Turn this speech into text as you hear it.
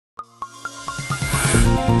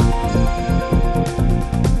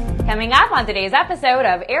Coming up on today's episode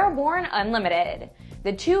of Airborne Unlimited,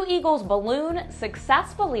 the Two Eagles balloon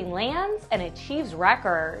successfully lands and achieves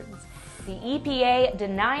records. The EPA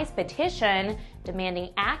denies petition demanding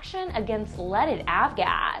action against leaded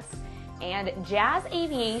Avgas. And Jazz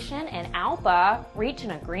Aviation and ALPA reach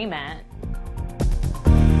an agreement.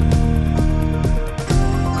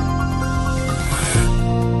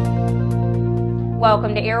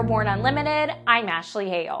 Welcome to Airborne Unlimited. I'm Ashley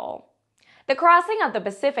Hale. The crossing of the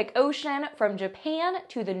Pacific Ocean from Japan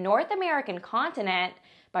to the North American continent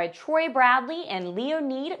by Troy Bradley and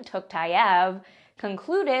Leonid Tuktayev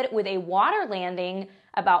concluded with a water landing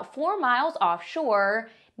about 4 miles offshore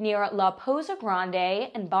near La Poza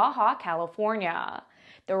Grande in Baja California.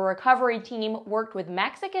 The recovery team worked with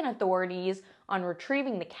Mexican authorities on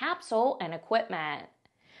retrieving the capsule and equipment.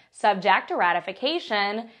 Subject to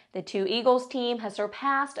ratification, the Two Eagles team has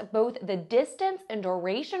surpassed both the distance and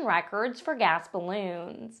duration records for gas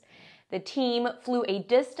balloons. The team flew a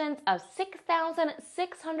distance of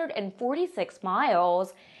 6,646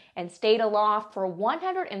 miles and stayed aloft for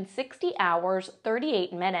 160 hours,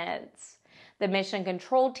 38 minutes. The mission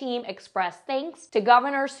control team expressed thanks to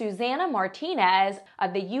Governor Susana Martinez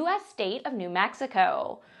of the U.S. state of New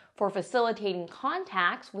Mexico for facilitating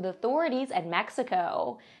contacts with authorities in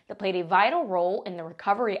Mexico that played a vital role in the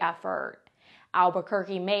recovery effort.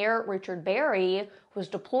 Albuquerque Mayor Richard Berry was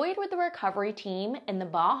deployed with the recovery team in the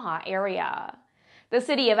Baja area. The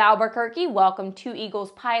city of Albuquerque welcomed Two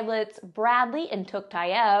Eagles pilots Bradley and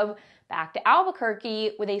Tuktayev back to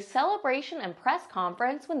Albuquerque with a celebration and press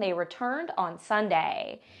conference when they returned on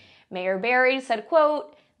Sunday. Mayor Berry said,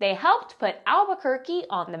 quote, "They helped put Albuquerque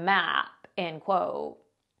on the map," end quote.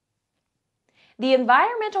 The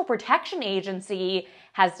Environmental Protection Agency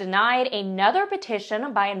has denied another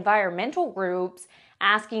petition by environmental groups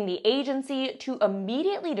asking the agency to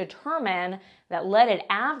immediately determine that leaded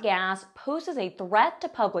avgas poses a threat to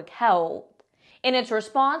public health. In its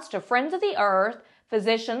response to Friends of the Earth,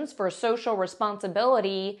 Physicians for Social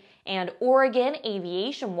Responsibility, and Oregon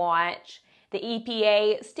Aviation Watch, the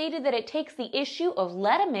EPA stated that it takes the issue of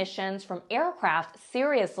lead emissions from aircraft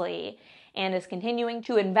seriously and is continuing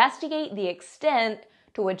to investigate the extent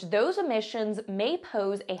to which those emissions may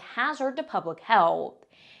pose a hazard to public health.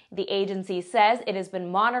 The agency says it has been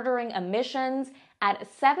monitoring emissions at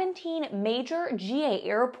 17 major GA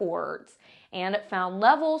airports and found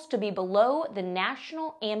levels to be below the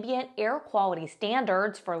National Ambient Air Quality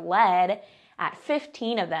Standards for lead at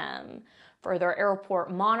 15 of them. Further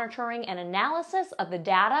airport monitoring and analysis of the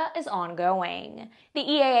data is ongoing. The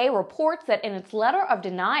EAA reports that in its letter of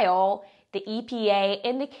denial, the EPA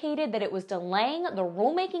indicated that it was delaying the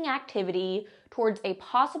rulemaking activity towards a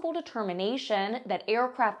possible determination that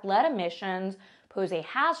aircraft lead emissions pose a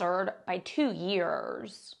hazard by 2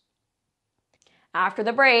 years. After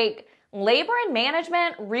the break, labor and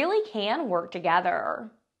management really can work together.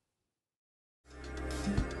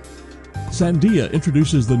 Sandia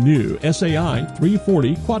introduces the new SAI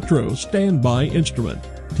 340 Quattro standby instrument,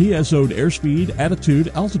 TSO'd airspeed,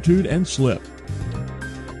 attitude, altitude, and slip.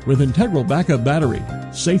 With integral backup battery,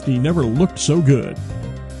 safety never looked so good.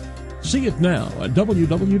 See it now at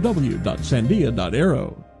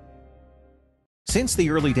www.sandia.aero. Since the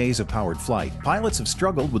early days of powered flight, pilots have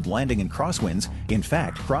struggled with landing in crosswinds. In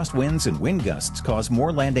fact, crosswinds and wind gusts cause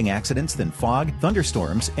more landing accidents than fog,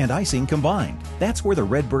 thunderstorms, and icing combined. That's where the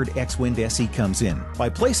Redbird X-Wind SE comes in. By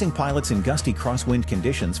placing pilots in gusty crosswind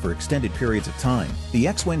conditions for extended periods of time, the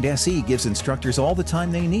X-Wind SE gives instructors all the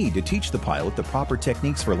time they need to teach the pilot the proper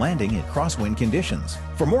techniques for landing in crosswind conditions.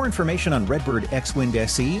 For more information on Redbird X-Wind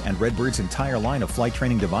SE and Redbird's entire line of flight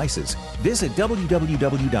training devices, visit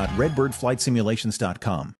www.redbirdflightsimulations.com.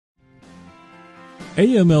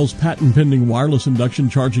 AML's patent-pending wireless induction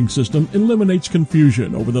charging system eliminates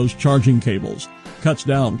confusion over those charging cables, cuts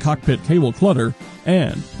down cockpit cable clutter,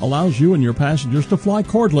 and allows you and your passengers to fly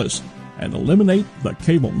cordless and eliminate the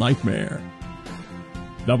cable nightmare.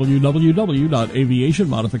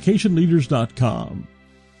 www.aviationmodificationleaders.com.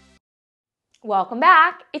 Welcome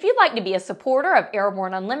back. If you'd like to be a supporter of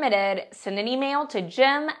Airborne Unlimited, send an email to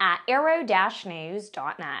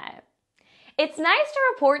jim@aero-news.net. It's nice to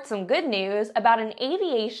report some good news about an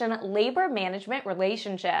aviation labor management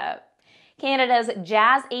relationship. Canada's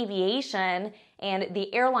Jazz Aviation and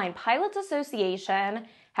the Airline Pilots Association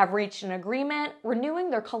have reached an agreement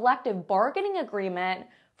renewing their collective bargaining agreement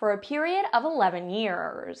for a period of 11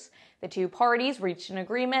 years. The two parties reached an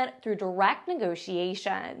agreement through direct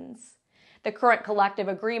negotiations. The current collective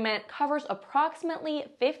agreement covers approximately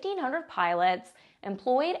 1,500 pilots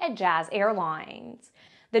employed at Jazz Airlines.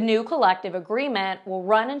 The new collective agreement will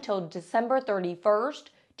run until December 31st,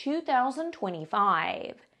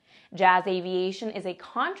 2025. Jazz Aviation is a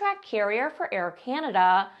contract carrier for Air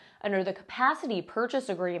Canada under the Capacity Purchase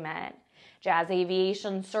Agreement. Jazz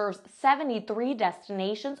Aviation serves 73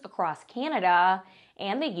 destinations across Canada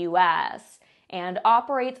and the U.S. and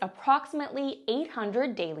operates approximately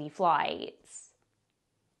 800 daily flights.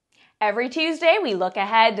 Every Tuesday, we look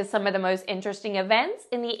ahead to some of the most interesting events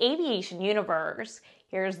in the aviation universe.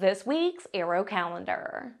 Here's this week's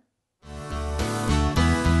Aero-Calendar.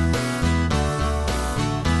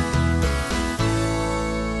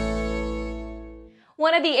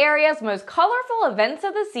 One of the area's most colorful events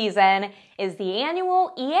of the season is the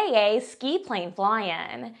annual EAA Skiplane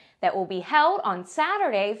Fly-In that will be held on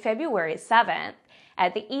Saturday, February 7th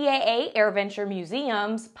at the EAA AirVenture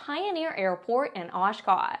Museum's Pioneer Airport in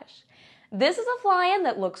Oshkosh. This is a fly-in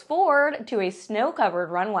that looks forward to a snow-covered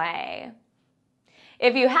runway.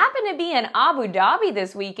 If you happen to be in Abu Dhabi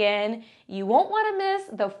this weekend, you won't want to miss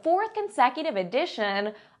the 4th consecutive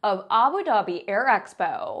edition of Abu Dhabi Air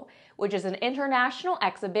Expo, which is an international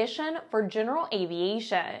exhibition for general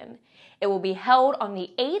aviation. It will be held on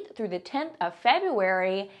the 8th through the 10th of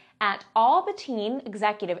February at Al Bateen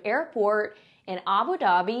Executive Airport in Abu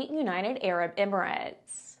Dhabi, United Arab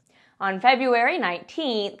Emirates. On February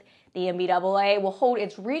 19th, the NBAA will hold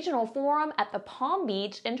its regional forum at the Palm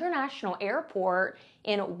Beach International Airport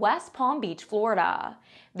in West Palm Beach, Florida.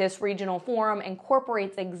 This regional forum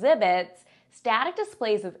incorporates exhibits, static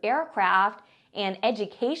displays of aircraft, and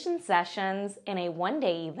education sessions in a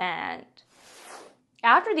one-day event.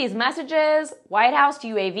 After these messages, White House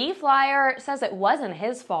UAV flyer says it wasn't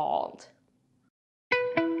his fault.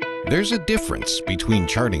 There's a difference between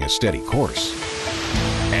charting a steady course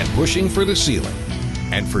and pushing for the ceiling.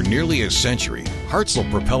 And for nearly a century,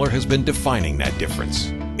 Hartzell Propeller has been defining that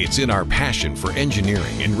difference. It's in our passion for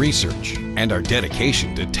engineering and research and our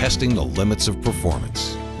dedication to testing the limits of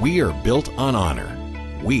performance. We are built on honor.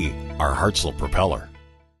 We are Hartzell Propeller.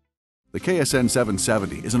 The KSN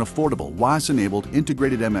 770 is an affordable, WAAS-enabled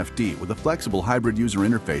integrated MFD with a flexible hybrid user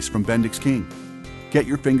interface from Bendix King. Get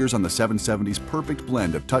your fingers on the 770's perfect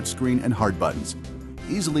blend of touchscreen and hard buttons.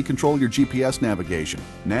 Easily control your GPS navigation,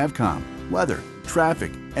 Navcom, weather,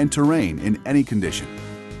 traffic, and terrain in any condition.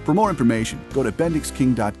 For more information, go to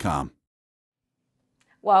bendixking.com.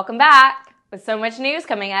 Welcome back. With so much news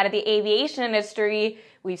coming out of the aviation industry,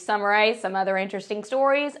 we've summarized some other interesting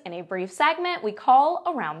stories in a brief segment we call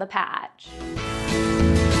Around the Patch.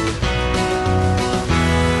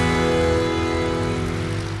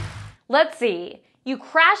 Let's see. You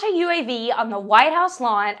crash a UAV on the White House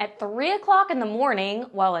lawn at 3 o'clock in the morning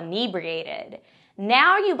while inebriated.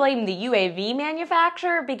 Now you blame the UAV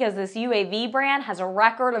manufacturer because this UAV brand has a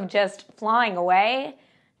record of just flying away?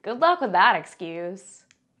 Good luck with that excuse.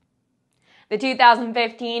 The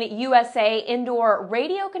 2015 U.S.A. Indoor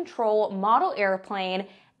Radio Control Model Airplane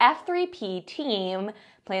F3P team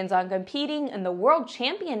plans on competing in the World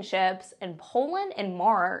Championships in Poland in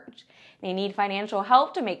March. They need financial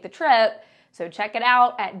help to make the trip, so check it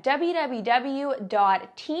out at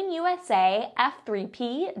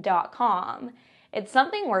www.teamusaf3p.com. It's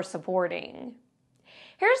something worth supporting.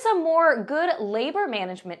 Here's some more good labor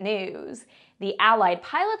management news. The Allied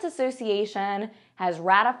Pilots Association has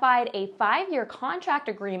ratified a 5-year contract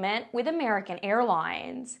agreement with American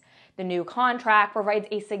Airlines. The new contract provides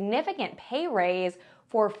a significant pay raise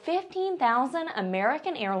for 15,000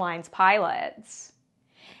 American Airlines pilots.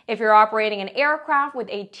 If you're operating an aircraft with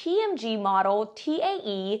a TMG model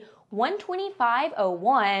TAE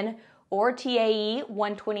 12501 or TAE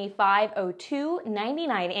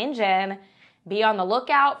 12502-99 engine, be on the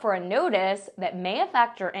lookout for a notice that may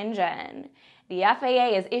affect your engine. The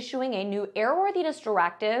FAA is issuing a new airworthiness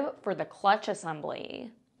directive for the clutch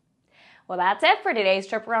assembly. Well, that's it for today's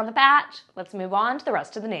trip around the patch. Let's move on to the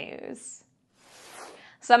rest of the news.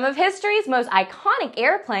 Some of history's most iconic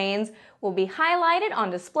airplanes will be highlighted on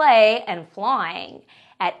display and flying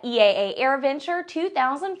at EAA AirVenture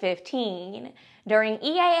 2015 during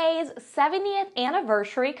EAA's 70th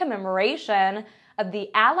anniversary commemoration of the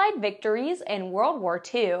Allied victories in World War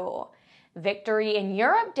II. Victory in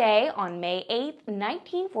Europe Day on May 8,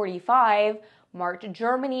 1945 marked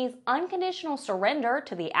Germany's unconditional surrender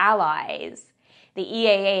to the Allies. The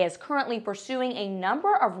EAA is currently pursuing a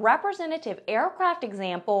number of representative aircraft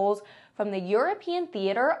examples from the European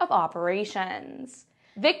Theater of Operations.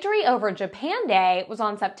 Victory over Japan Day was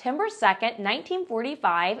on September 2,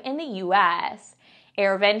 1945 in the U.S.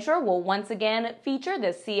 AirVenture will once again feature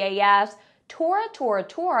the CAF's Tora Tora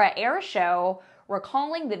Tora Air Show,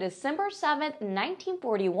 recalling the December 7,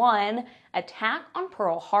 1941 attack on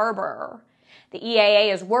Pearl Harbor. The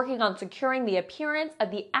EAA is working on securing the appearance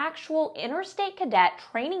of the actual interstate cadet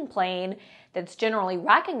training plane that's generally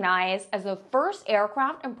recognized as the first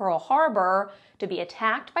aircraft in Pearl Harbor to be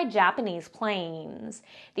attacked by Japanese planes.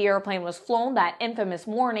 The airplane was flown that infamous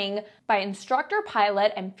morning by instructor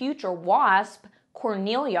pilot and future WASP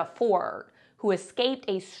Cornelia Ford, who escaped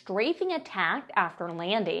a strafing attack after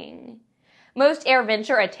landing. Most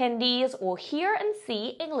AirVenture attendees will hear and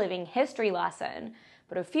see a living history lesson,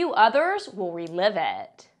 but a few others will relive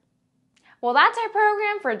it. Well, that's our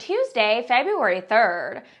program for Tuesday, February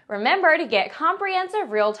 3rd. Remember to get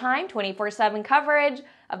comprehensive real-time 24/7 coverage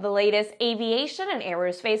of the latest aviation and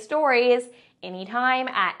aerospace stories anytime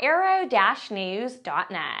at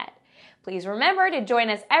Aero-News.net. Please remember to join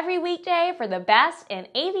us every weekday for the best in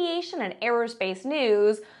aviation and aerospace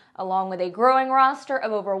news, along with a growing roster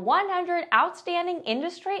of over 100 outstanding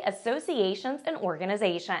industry associations and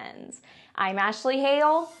organizations. I'm Ashley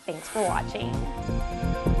Hale. Thanks for watching.